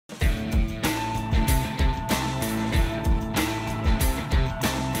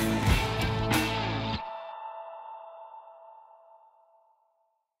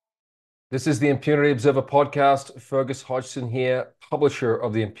This is the Impunity Observer podcast. Fergus Hodgson here, publisher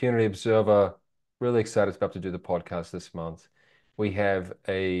of the Impunity Observer. Really excited about to do the podcast this month. We have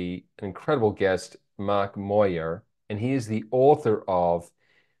an incredible guest, Mark Moyar, and he is the author of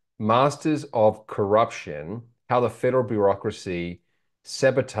Masters of Corruption: How the Federal Bureaucracy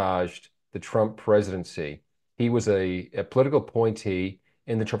Sabotaged the Trump Presidency. He was a political appointee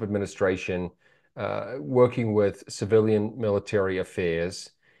in the Trump administration, working with civilian military affairs.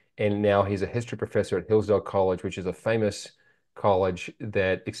 And now he's a history professor at Hillsdale College, which is a famous college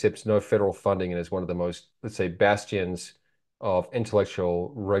that accepts no federal funding and is one of the most, let's say, bastions of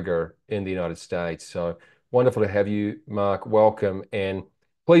intellectual rigor in the United States. So wonderful to have you, Mark. Welcome. And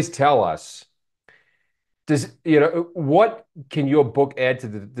please tell us, what can your book add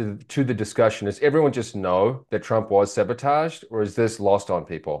to the discussion? Does everyone just know that Trump was sabotaged, or is this lost on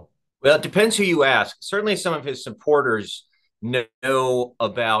people? Well, it depends who you ask. Certainly, some of his supporters know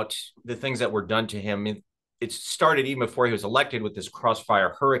about the things that were done to him. It started even before he was elected with this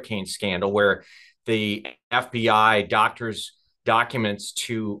Crossfire Hurricane scandal, where the FBI doctors documents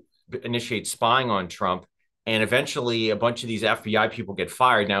to initiate spying on Trump, and eventually a bunch of these FBI people get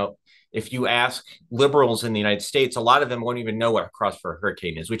fired. Now, if you ask liberals in the United States, a lot of them won't even know what a Crossfire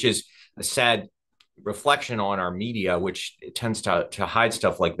Hurricane is, which is a sad reflection on our media, which tends to hide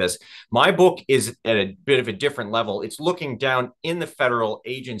stuff like this. My book is at a bit of a different level. It's looking down in the federal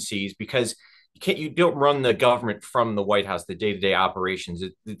agencies because you don't run the government from the White House, the day-to-day operations.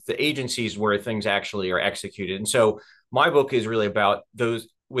 It's the agencies where things actually are executed. And so my book is really about those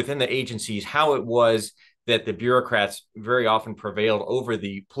within the agencies, how it was that the bureaucrats very often prevailed over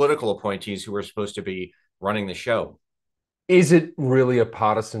the political appointees who were supposed to be running the show. Is it really a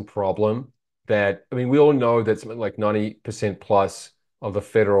partisan problem that, I mean, we all know that something like 90% plus of the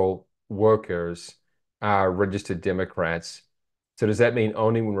federal workers are registered Democrats. So does that mean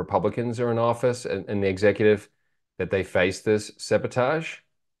only when Republicans are in office and the executive that they face this sabotage?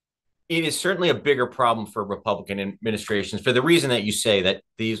 It is certainly a bigger problem for Republican administrations for the reason that you say that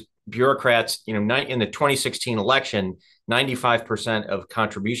these bureaucrats, in the 2016 election, 95% of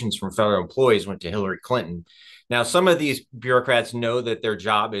contributions from federal employees went to Hillary Clinton. Now, some of these bureaucrats know that their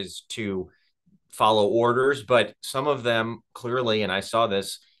job is to follow orders, but some of them clearly, and I saw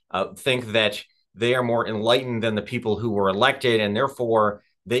this, think that they are more enlightened than the people who were elected, and therefore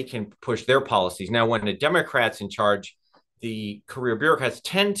they can push their policies. Now, when the Democrats in charge, the career bureaucrats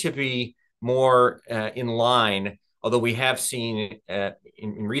tend to be more in line. Although we have seen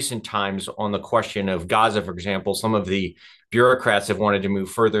in recent times on the question of Gaza, for example, some of the bureaucrats have wanted to move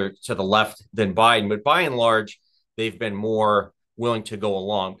further to the left than Biden, but by and large, they've been more willing to go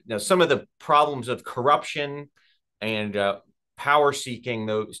along. Now, some of the problems of corruption and power seeking,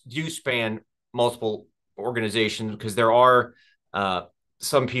 those do span multiple organizations because there are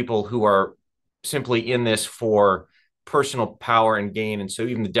some people who are simply in this for personal power and gain. And so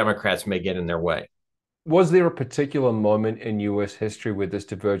even the Democrats may get in their way. Was there a particular moment in US history where this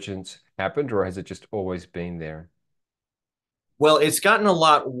divergence happened, or has it just always been there? Well, it's gotten a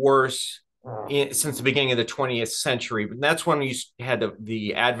lot worse since the beginning of the 20th century. But that's when you had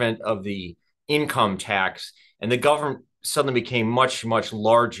the advent of the income tax, and the government suddenly became much, much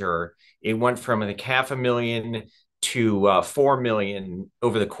larger. It went from, I think, 500,000 to 4 million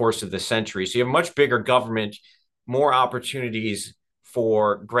over the course of the century. So you have much bigger government, more opportunities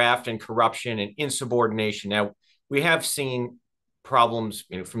for graft and corruption and insubordination. Now, we have seen problems,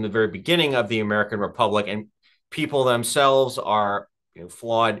 from the very beginning of the American Republic, and people themselves are,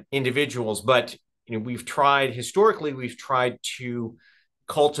 flawed individuals. But we've tried historically, we've tried to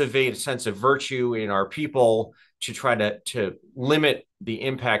cultivate a sense of virtue in our people to try to limit the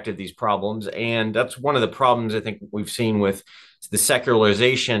impact of these problems. And that's one of the problems I think we've seen with the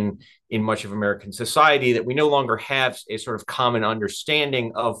secularization in much of American society, that we no longer have a sort of common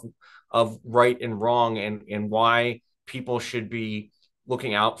understanding of right and wrong, and why people should be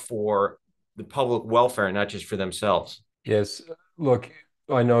looking out for the public welfare, not just for themselves. Yes. Look,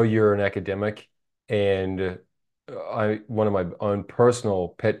 I know you're an academic, and one of my own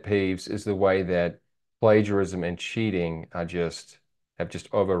personal pet peeves is the way that plagiarism and cheating have just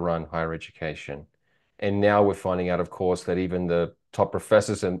overrun higher education. And now we're finding out, of course, that even the top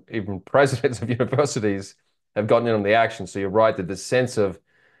professors and even presidents of universities have gotten in on the action. So you're right that the sense of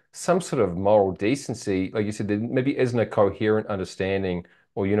some sort of moral decency, like you said, there maybe isn't a coherent understanding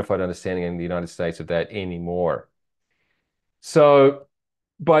or unified understanding in the United States of that anymore. So,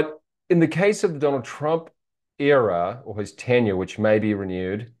 but in the case of the Donald Trump era or his tenure, which may be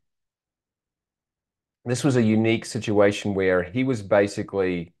renewed, this was a unique situation where he was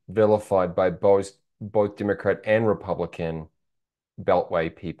basically vilified by both Democrat and Republican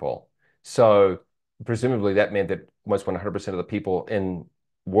Beltway people. So presumably that meant that almost 100% of the people in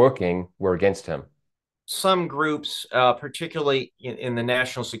working were against him. Some groups, particularly in the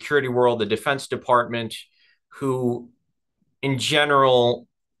national security world, the Defense Department, who in general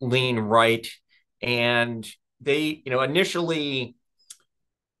lean right, and they, initially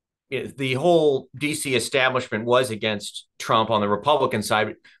the whole DC establishment was against Trump on the Republican side.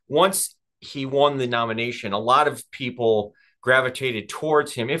 But once he won the nomination, a lot of people gravitated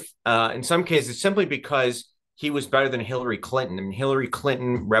towards him. If in some cases, simply because he was better than Hillary Clinton. I mean, Hillary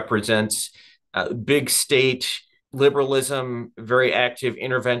Clinton represents big state liberalism, very active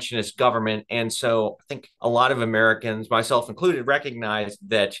interventionist government, and so I think a lot of Americans, myself included, recognized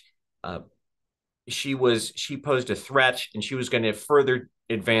that uh, she posed a threat and she was going to further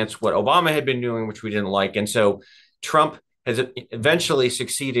advance what Obama had been doing, which we didn't like. And so Trump has eventually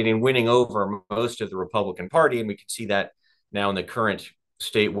succeeded in winning over most of the Republican Party. And we can see that now in the current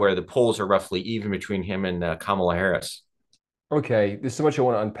state where the polls are roughly even between him and Kamala Harris. Okay, there's so much I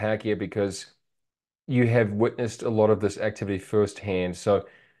want to unpack here because you have witnessed a lot of this activity firsthand. So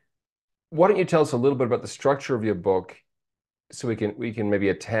why don't you tell us a little bit about the structure of your book so we can maybe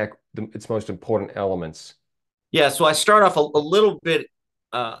attack its most important elements? Yeah, so I start off a little bit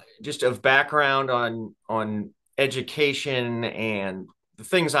just of background on education and the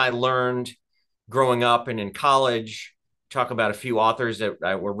things I learned growing up and in college. Talk about a few authors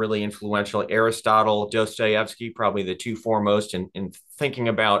that were really influential: Aristotle, Dostoevsky, probably the two foremost in thinking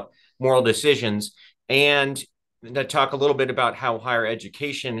about moral decisions, and to talk a little bit about how higher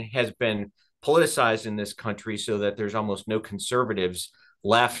education has been politicized in this country, so that there's almost no conservatives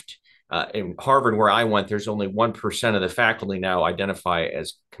left in Harvard, where I went, there's only 1% of the faculty now identify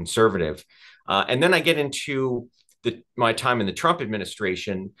as conservative. And then I get into my time in the Trump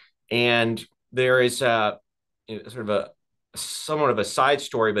administration, and there is sort of a somewhat of a side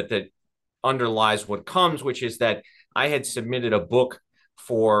story, but that underlies what comes, which is that I had submitted a book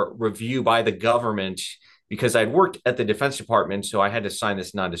for review by the government because I'd worked at the Defense Department, so I had to sign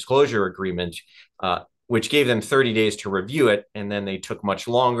this non-disclosure agreement, which gave them 30 days to review it, and then they took much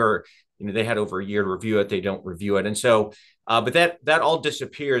longer. They had over a year to review it. They don't review it, and so, but that all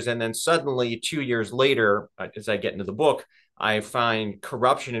disappears, and then suddenly 2 years later, as I get into the book, I find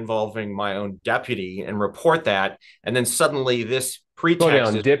corruption involving my own deputy and report that, and then suddenly this Slow pretext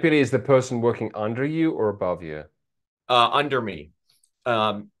down. is Deputy is the person working under you or above you? under me.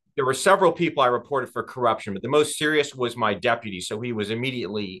 There were several people I reported for corruption, but the most serious was my deputy. So he was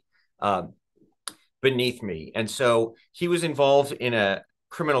immediately uh, beneath me. And so he was involved in a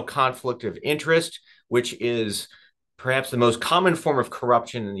criminal conflict of interest, which is perhaps the most common form of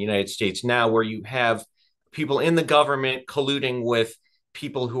corruption in the United States now, where you have people in the government colluding with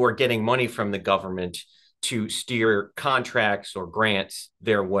people who are getting money from the government to steer contracts or grants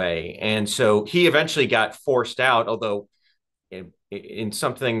their way. And so he eventually got forced out, although in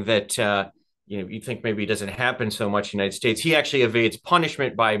something that you think maybe doesn't happen so much in the United States. He actually evades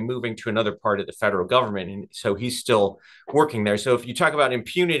punishment by moving to another part of the federal government, and so he's still working there. So if you talk about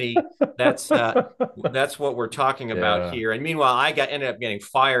impunity, that's what we're talking about Yeah. here. And meanwhile, ended up getting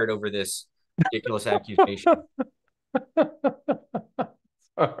fired over this ridiculous accusation.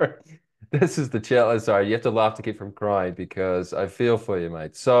 Sorry. This is the challenge. Sorry, you have to laugh to keep from crying because I feel for you,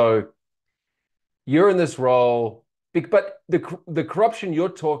 mate. So you're in this role, but the corruption you're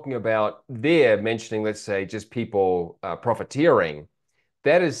talking about there, mentioning, let's say, just people profiteering,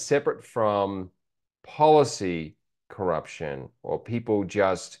 that is separate from policy corruption or people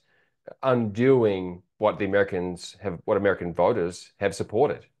just undoing what American voters have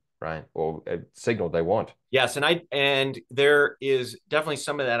supported, right? Or signaled they want. Yes, and there is definitely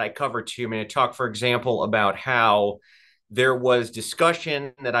some of that I covered too. I mean, I talk, for example, about how there was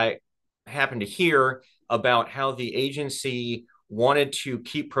discussion that I happened to hear about how the agency wanted to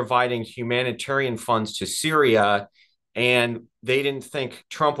keep providing humanitarian funds to Syria, and they didn't think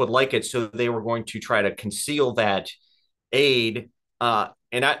Trump would like it, so they were going to try to conceal that aid.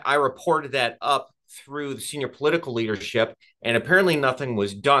 And I reported that up through the senior political leadership, and apparently nothing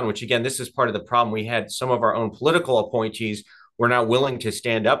was done, which again, this is part of the problem. We had some of our own political appointees were not willing to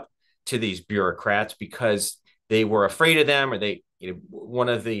stand up to these bureaucrats because they were afraid of them, or one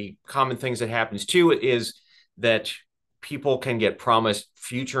of the common things that happens too is that people can get promised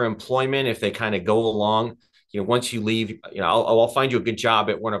future employment if they kind of go along. Once you leave, I'll find you a good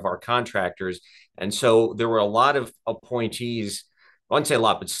job at one of our contractors. And so there were a lot of appointees, I wouldn't say a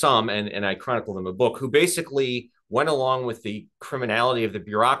lot, but some, and I chronicle them in a book, who basically went along with the criminality of the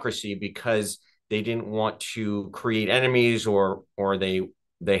bureaucracy because they didn't want to create enemies, or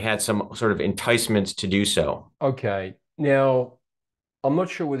they had some sort of enticements to do so. Okay. Now, I'm not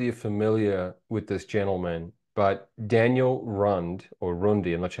sure whether you're familiar with this gentleman, but Daniel Rund, or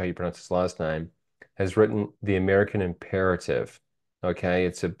Rundy, I'm not sure how you pronounce his last name, has written The American Imperative. Okay,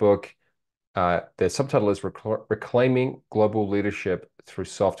 it's a book. The subtitle is Reclaiming Global Leadership Through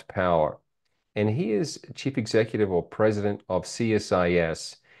Soft Power. And he is chief executive or president of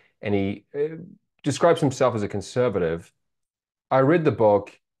CSIS, and he describes himself as a conservative. I read the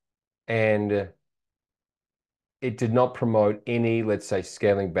book, and it did not promote any, let's say,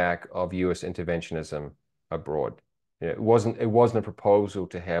 scaling back of US interventionism abroad. It wasn't a proposal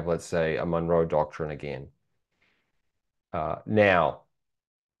to have, let's say, a Monroe Doctrine again. Now,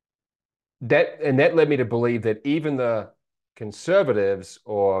 that led me to believe that even the conservatives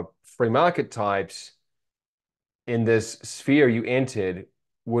or free market types in this sphere you entered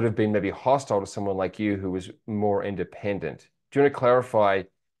would have been maybe hostile to someone like you who was more independent. Do you want to clarify?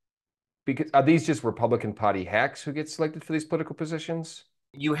 Because are these just Republican Party hacks who get selected for these political positions?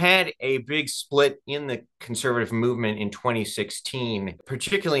 You had a big split in the conservative movement in 2016,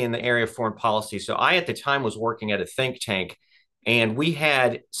 particularly in the area of foreign policy. So I, at the time, was working at a think tank, and we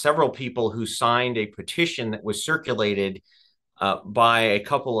had several people who signed a petition that was circulated by a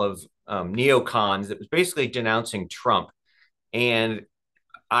couple of neocons that was basically denouncing Trump. And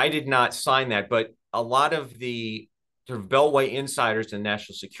I did not sign that, but a lot of the sort of Beltway insiders in the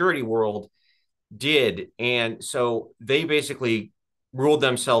national security world did. And so they basically ruled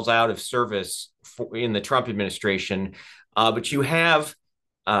themselves out of service in the Trump administration. But you have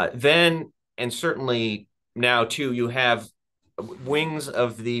then, and certainly now too, you have wings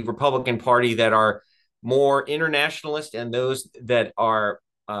of the Republican Party that are more internationalist and those that are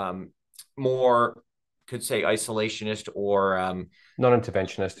more, could say, isolationist or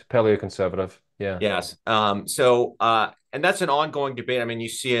Non-interventionist, paleoconservative. Yeah. yes. And that's an ongoing debate. I mean, you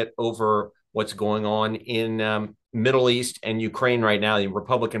see it over what's going on in Middle East and Ukraine right now. The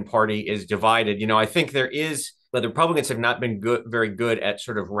Republican Party is divided. I think but the Republicans have not been very good at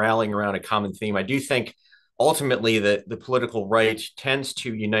sort of rallying around a common theme. I do think ultimately the political right tends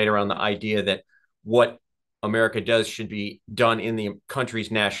to unite around the idea that what America does should be done in the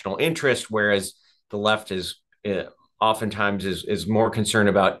country's national interest, whereas the left is oftentimes is more concerned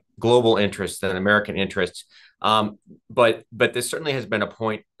about global interests than American interests. But this certainly has been a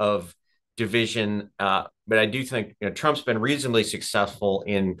point of division. But I do think Trump's been reasonably successful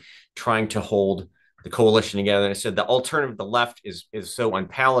in trying to hold the coalition together. And I said the alternative, the left, is so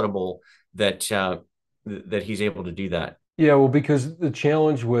unpalatable that that he's able to do that. Yeah, well, because the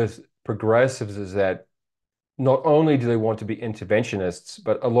challenge with progressives is that not only do they want to be interventionists,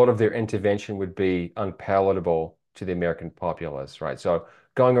 but a lot of their intervention would be unpalatable to the American populace, right? So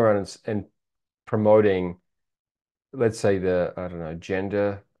going around and promoting, let's say, I don't know,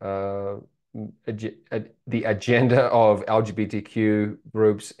 the agenda of LGBTQ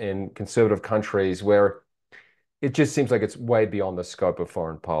groups in conservative countries where it just seems like it's way beyond the scope of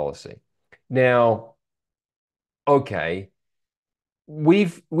foreign policy. Now, okay,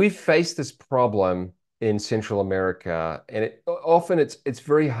 we've faced this problem in Central America, and often it's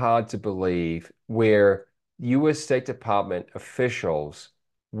very hard to believe where U.S. State Department officials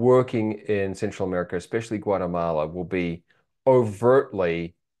working in Central America, especially Guatemala, will be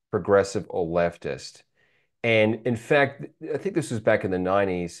overtly progressive or leftist. And in fact, I think this was back in the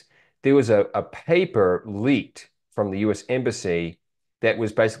 90s, there was a paper leaked from the US Embassy that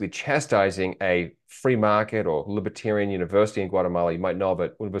was basically chastising a free market or libertarian university in Guatemala. You might know of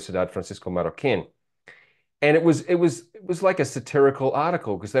it, Universidad Francisco Marroquín. And it was like a satirical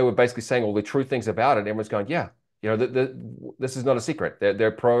article because they were basically saying all the true things about it. Everyone's going, yeah, this is not a secret.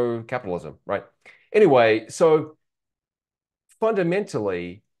 They're pro-capitalism, right? Anyway, so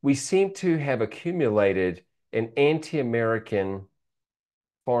fundamentally, we seem to have accumulated an anti-American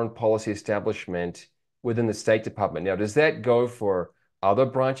foreign policy establishment within the State Department. Now, does that go for other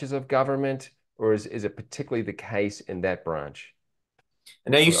branches of government, or is it particularly the case in that branch?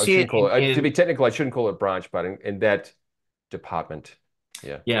 And now you I see shouldn't it call it, to in be technical, I shouldn't call it branch, but in that department.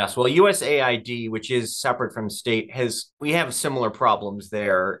 Yeah. yes, well, USAID, which is separate from state, we have similar problems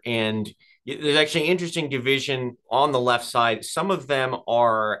there. And there's actually an interesting division on the left side. Some of them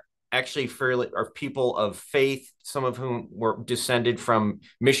are actually fairly are people of faith, some of whom were descended from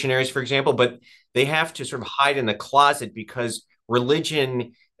missionaries, for example, but they have to sort of hide in the closet because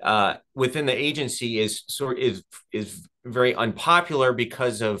religion within the agency is very unpopular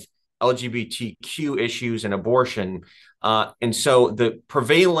because of LGBTQ issues and abortion. And so the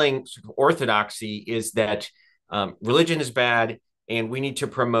prevailing sort of orthodoxy is that religion is bad and we need to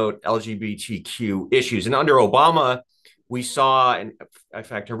promote LGBTQ issues. And under Obama, we saw, and in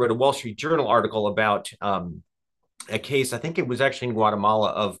fact, I read a Wall Street Journal article about a case, I think it was actually in Guatemala,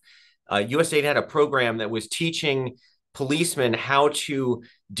 of USAID had a program that was teaching policemen how to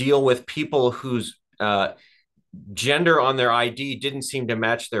deal with people whose gender on their ID didn't seem to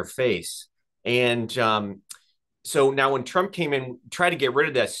match their face. And so now when Trump came in, tried to get rid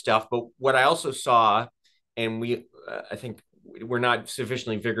of that stuff. But what I also saw, and I think we're not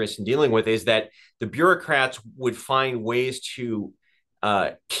sufficiently vigorous in dealing with, is that the bureaucrats would find ways to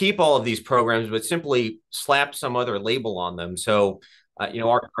keep all of these programs, but simply slap some other label on them. So,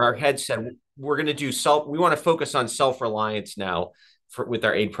 our head said we're going to we want to focus on self-reliance now with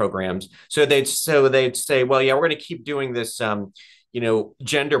our aid programs. So they'd say, well, yeah, we're going to keep doing this,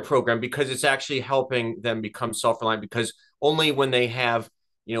 gender program because it's actually helping them become self-reliant. Because only when they have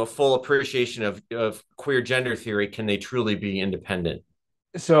a full appreciation of queer gender theory can they truly be independent.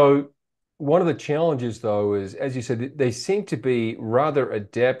 So one of the challenges, though, is, as you said, they seem to be rather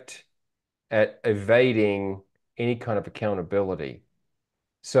adept at evading any kind of accountability.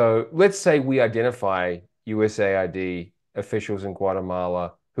 So let's say we identify USAID officials in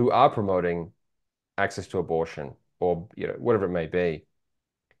Guatemala who are promoting access to abortion or whatever it may be.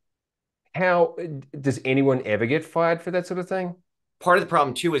 How does anyone ever get fired for that sort of thing? Part of the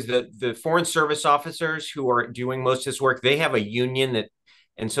problem too is the foreign service officers who are doing most of this work, they have a union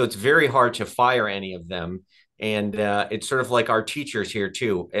and so it's very hard to fire any of them. And it's sort of like our teachers here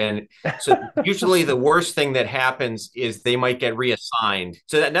too. And so usually the worst thing that happens is they might get reassigned.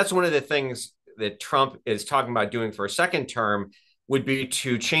 So that's one of the things that Trump is talking about doing for a second term, would be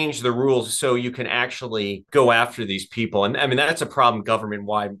to change the rules so you can actually go after these people. And I mean, that's a problem government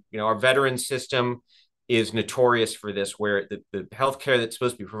wide. Our veteran system is notorious for this, where the healthcare that's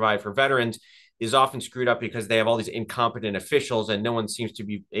supposed to be provided for veterans is often screwed up because they have all these incompetent officials and no one seems to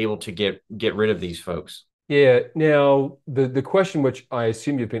be able to get rid of these folks. Yeah. Now, the question which I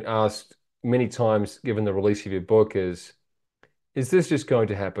assume you've been asked many times, given the release of your book, is this just going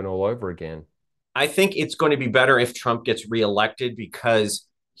to happen all over again? I think it's going to be better if Trump gets reelected because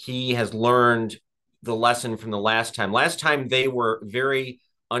he has learned the lesson from the last time. Last time they were very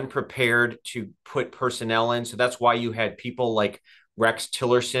unprepared to put personnel in. So that's why you had people like Rex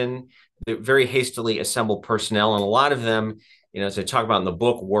Tillerson, the very hastily assembled personnel. And a lot of them, as I talk about in the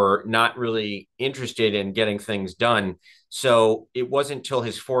book, were not really interested in getting things done. So it wasn't until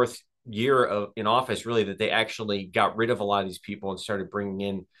his fourth year in office, really, that they actually got rid of a lot of these people and started bringing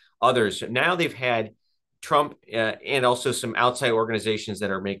in others. So now they've had Trump and also some outside organizations that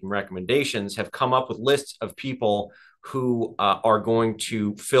are making recommendations have come up with lists of people who are going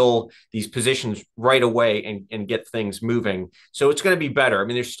to fill these positions right away and get things moving. So it's going to be better. I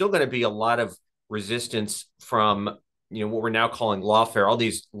mean, there's still going to be a lot of resistance from what we're now calling lawfare. All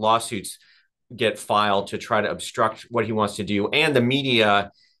these lawsuits get filed to try to obstruct what he wants to do, and the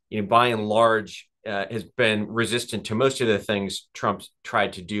media, by and large, has been resistant to most of the things Trump's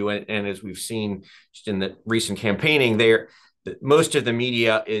tried to do. And as we've seen just in the recent campaigning, most of the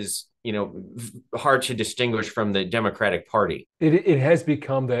media is, hard to distinguish from the Democratic Party. It has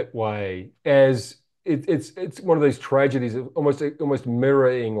become that way, as it's one of those tragedies of almost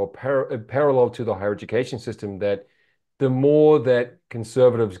mirroring or parallel to the higher education system, that the more that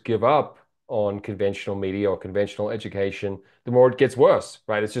conservatives give up on conventional media or conventional education, the more it gets worse,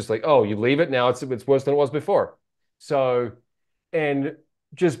 right? It's just like, oh, you leave it now, it's worse than it was before. So, and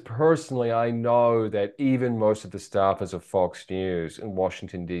just personally, I know that even most of the staffers of Fox News in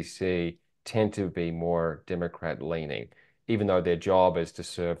Washington, D.C. tend to be more Democrat leaning, even though their job is to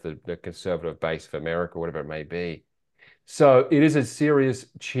serve the conservative base of America, whatever it may be. So it is a serious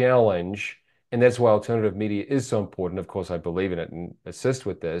challenge. And that's why alternative media is so important. Of course, I believe in it and assist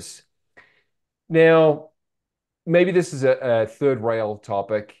with this. Now, maybe this is a third rail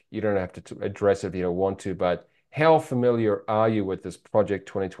topic. You don't have to address it if you don't want to, but how familiar are you with this Project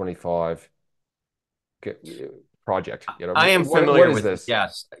 2025 project? I am What familiar is with it. this?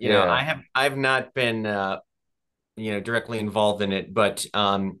 Yes, Yeah. I've not been directly involved in it, but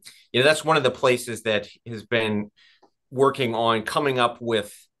that's one of the places that has been working on coming up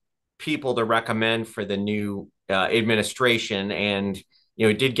with people to recommend for the new administration. And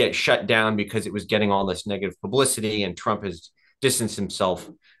it did get shut down because it was getting all this negative publicity, and Trump has distanced himself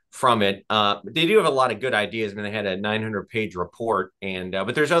from it. But they do have a lot of good ideas. I mean, they had a 900-page report, and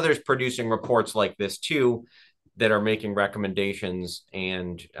but there's others producing reports like this too that are making recommendations.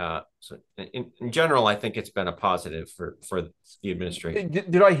 And so in general, I think it's been a positive for the administration.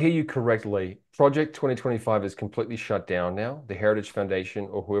 Did I hear you correctly? Project 2025 is completely shut down now. The Heritage Foundation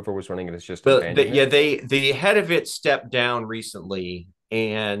or whoever was running it has just But abandoned it. the head of it stepped down recently,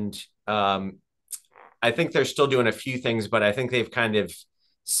 and I think they're still doing a few things, but I think they've kind of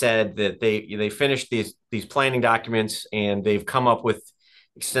said that they finished these planning documents and they've come up with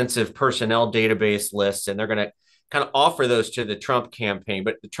extensive personnel database lists, and they're going to kind of offer those to the Trump campaign.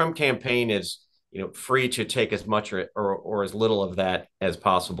 But the Trump campaign is free to take as much or as little of that as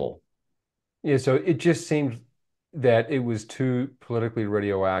possible. Yeah, so it just seemed that it was too politically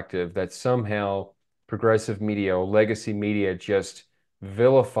radioactive, that somehow progressive media or legacy media just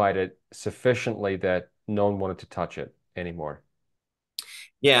vilified it sufficiently that no one wanted to touch it anymore.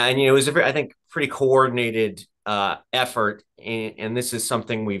 Yeah, and it was I think pretty coordinated effort, and this is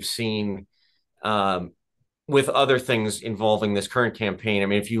something we've seen um, with other things involving this current campaign. I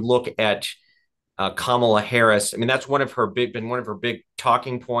mean, if you look at Kamala Harris, I mean that's one of her big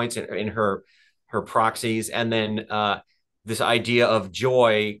talking points in her proxies, and then this idea of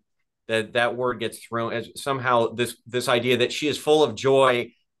joy, that word gets thrown as somehow this idea that she is full of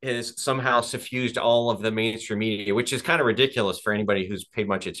joy has somehow suffused all of the mainstream media, which is kind of ridiculous for anybody who's paid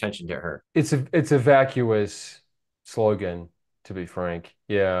much attention to her. It's a vacuous slogan, to be frank.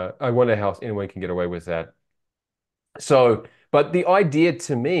 Yeah, I wonder how anyone can get away with that. So, but the idea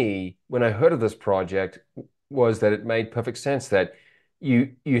to me when I heard of this project was that it made perfect sense that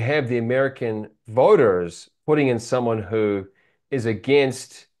you have the American voters putting in someone who is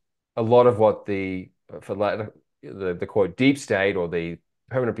against a lot of what the quote deep state or the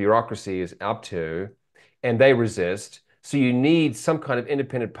permanent bureaucracy is up to, and they resist. So you need some kind of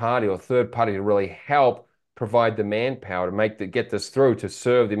independent party or third party to really help provide the manpower to get this through to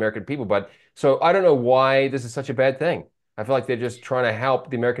serve the American people. But so I don't know why this is such a bad thing. I feel like they're just trying to help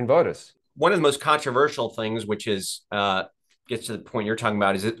the American voters. One of the most controversial things, which is gets to the point you're talking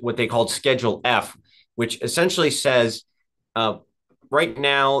about, is what they called Schedule F, which essentially says uh, right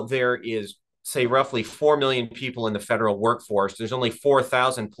now there is, say, roughly 4 million people in the federal workforce. There's only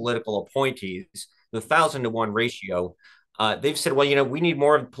 4,000 political appointees, the 1,000 to 1 ratio. They've said, well, we need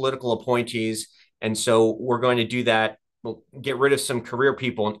more political appointees. And so we're going to do that. We'll get rid of some career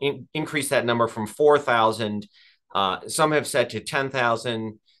people and increase that number from 4,000. Some have said to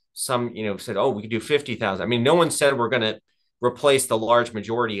 10,000. Some, said, oh, we could do 50,000. I mean, no one said we're going to replace the large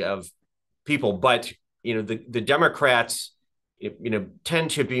majority of people, but, the Democrats, tend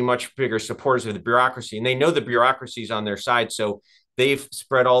to be much bigger supporters of the bureaucracy, and they know the bureaucracy is on their side. So they've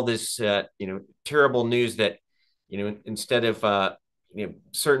spread all this, terrible news that, instead of,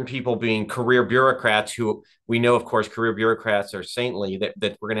 certain people being career bureaucrats, who we know, of course, career bureaucrats are saintly,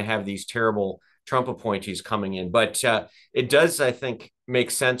 that we're going to have these terrible Trump appointees coming in. But it does, I think, make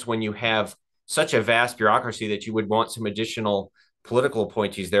sense when you have such a vast bureaucracy that you would want some additional political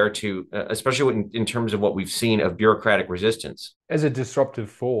appointees there to, especially in terms of what we've seen of bureaucratic resistance. As a disruptive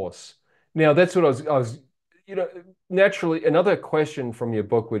force. Now, that's what you know, naturally, another question from your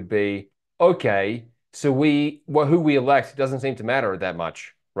book would be, okay, so who we elect doesn't seem to matter that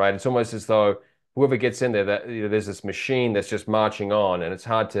much, right? It's almost as though whoever gets in there, that there's this machine that's just marching on, and it's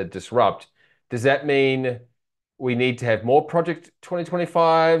hard to disrupt. Does that mean we need to have more Project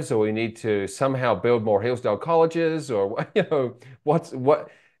 2025s, or we need to somehow build more Hillsdale colleges, or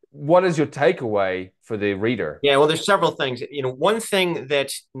what is your takeaway for the reader? Yeah, well, there's several things. One thing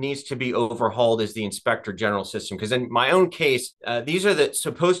that needs to be overhauled is the inspector general system. Because in my own case, these are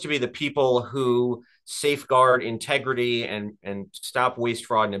supposed to be the people who safeguard integrity and stop waste,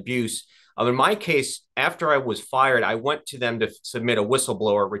 fraud, and abuse. In my case, after I was fired, I went to them to submit a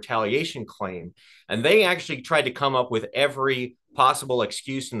whistleblower retaliation claim, and they actually tried to come up with every possible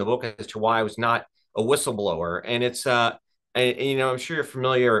excuse in the book as to why I was not a whistleblower. And I'm sure you're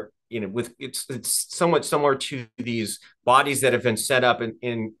familiar, with it's somewhat similar to these bodies that have been set up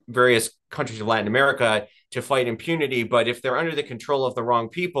in various countries of Latin America to fight impunity. But if they're under the control of the wrong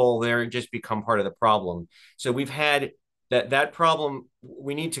people, they're just become part of the problem. So we've had that problem.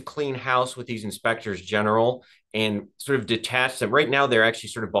 We need to clean house with these inspectors general and sort of detach them. Right now, they're actually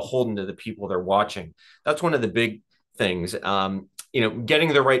sort of beholden to the people they're watching. That's one of the big things. Getting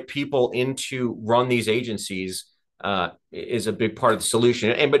the right people in to run these agencies is a big part of the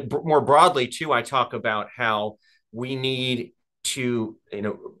solution. But more broadly too, I talk about how we need to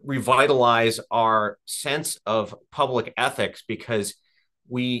revitalize our sense of public ethics, because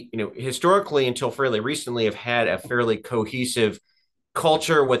we historically until fairly recently have had a fairly cohesive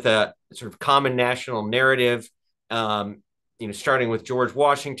culture with a sort of common national narrative. Starting with George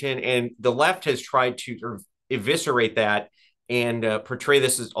Washington, and the left has tried to sort of eviscerate that and portray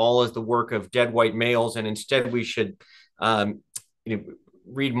this as the work of dead white males, and instead we should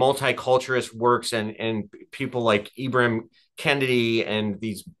read multiculturalist works and people like Ibram Kennedy and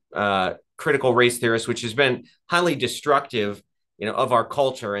these critical race theorists, which has been highly destructive, of our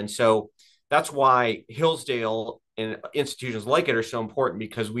culture. And so that's why Hillsdale and institutions like it are so important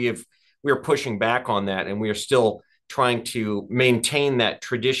because we are pushing back on that, and we are still trying to maintain that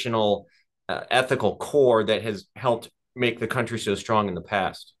traditional ethical core that has helped make the country so strong in the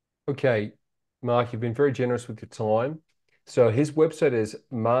past. Okay, Mark, you've been very generous with your time. So his website is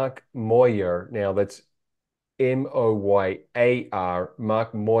Mark Moyar. Now that's Moyar,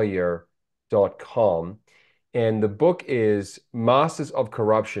 markmoyar.com. And the book is Masters of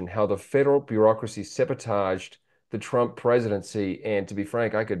Corruption: How the Federal Bureaucracy Sabotaged the Trump Presidency. And to be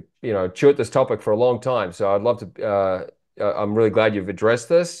frank, I could, chew at this topic for a long time. So I'd love to, I'm really glad you've addressed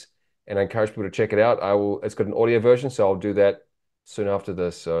this, and I encourage people to check it out. It's got an audio version, so I'll do that soon after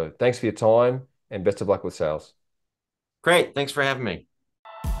this. So thanks for your time and best of luck with sales. Great. Thanks for having me.